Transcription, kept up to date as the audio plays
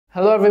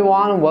Hello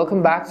everyone,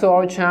 welcome back to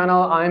our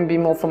channel. I'm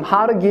Bimo from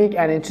How to Geek,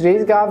 and in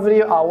today's guide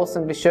video I will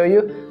simply show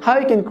you how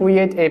you can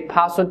create a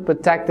password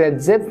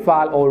protected zip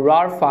file or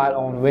RAR file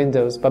on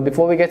Windows. But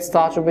before we get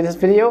started with this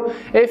video,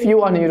 if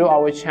you are new to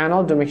our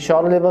channel, do make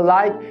sure to leave a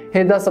like,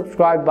 hit the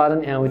subscribe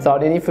button, and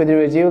without any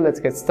further ado, let's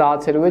get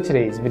started with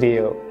today's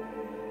video.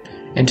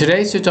 In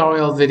today's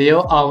tutorial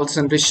video, I will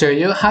simply show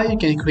you how you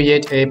can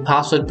create a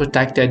password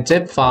protected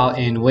zip file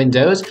in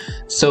Windows.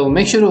 So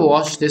make sure to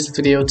watch this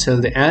video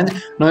till the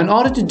end. Now, in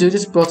order to do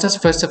this process,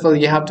 first of all,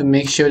 you have to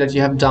make sure that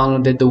you have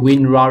downloaded the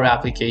WinRAR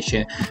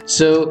application.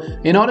 So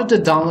in order to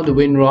download the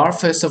WinRAR,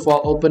 first of all,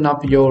 open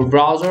up your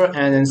browser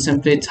and then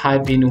simply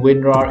type in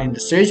WinRAR in the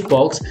search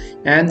box.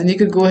 And then you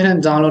could go ahead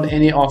and download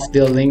any of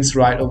the links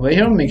right over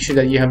here. Make sure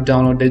that you have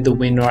downloaded the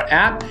WinRAR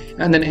app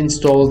and then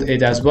installed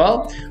it as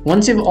well.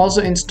 Once you've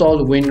also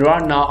installed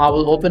WinRAR, now I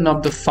will open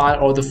up the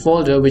file or the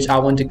folder which I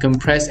want to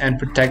compress and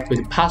protect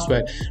with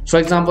password. For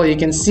example, you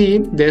can see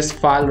this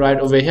file right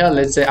over here.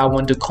 Let's say I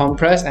want to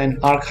compress and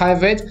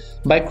archive it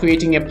by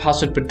creating a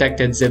password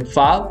protected zip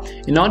file.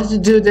 In order to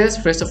do this,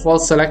 first of all,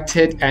 select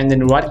it and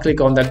then right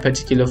click on that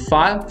particular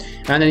file,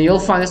 and then you'll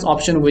find this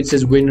option which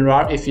says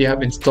WinRAR if you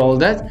have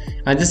installed it,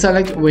 and just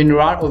select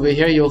WinRAR. Over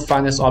here you'll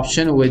find this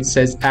option which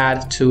says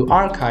add to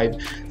archive.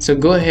 So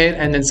go ahead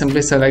and then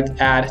simply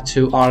select add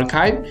to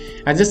archive,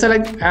 and just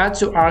select add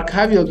to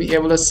archive. You'll be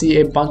able to see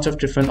a bunch of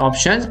different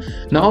options.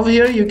 Now over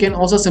here you can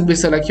also simply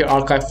select your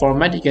archive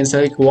format. You can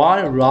select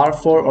WAR,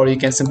 RAR4, or you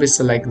can simply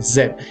select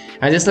zip,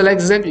 and just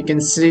select zip. You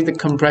can see the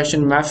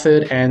compression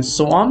method and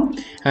so on,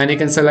 and you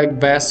can select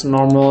best,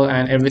 normal,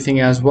 and everything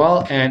as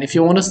well. And if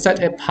you want to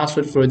set a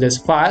password for this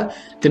file,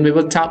 then we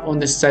will tap on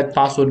the set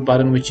password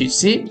button which you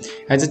see.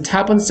 As you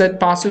tap on set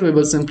password, we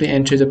will simply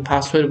enter the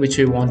password which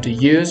we want to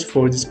use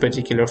for this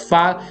particular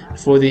file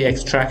for the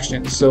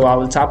extraction. So I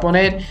will tap on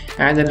it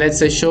and then let's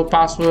say show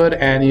password,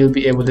 and you'll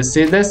be able to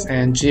see this,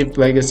 and Jeep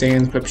legacy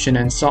encryption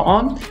and so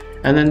on,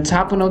 and then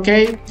tap on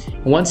OK.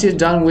 Once you're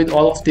done with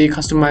all of the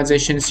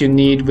customizations you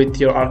need with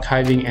your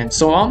archiving and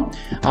so on,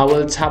 I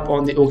will tap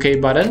on the OK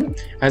button.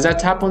 As I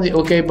tap on the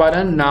OK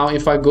button, now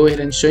if I go ahead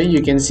and show you,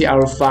 you can see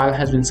our file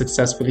has been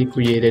successfully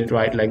created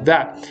right like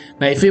that.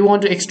 Now if we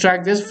want to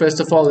extract this, first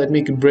of all, let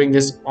me bring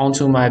this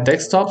onto my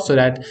desktop so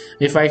that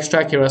if I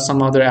extract, here are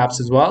some other apps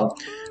as well.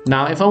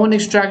 Now if I want to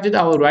extract it,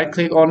 I will right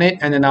click on it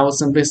and then I will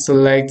simply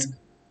select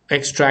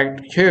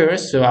extract here.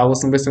 So I will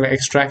simply select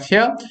extract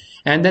here,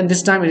 and then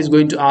this time it is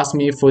going to ask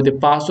me for the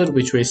password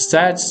which we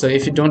set. So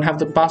if you don't have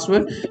the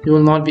password, you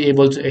will not be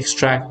able to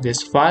extract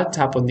this file.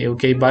 Tap on the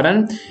OK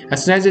button.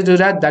 As soon as you do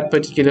that, that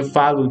particular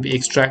file will be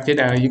extracted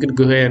and you could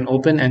go ahead and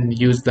open and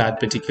use that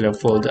particular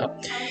folder.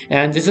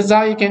 And this is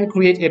how you can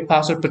create a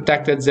password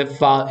protected zip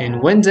file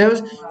in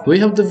Windows. We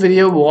hope the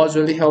video was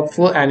really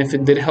helpful, and if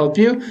it did help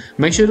you,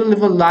 make sure to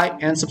leave a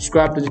like and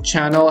subscribe to the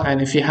channel.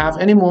 And if you have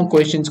any more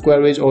questions,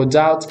 queries, or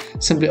doubts,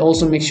 simply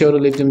also make sure to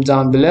leave them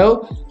down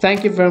below.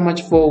 Thank you very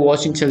much for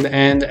watching till the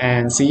end,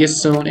 and see you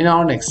soon in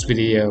our next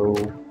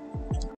video.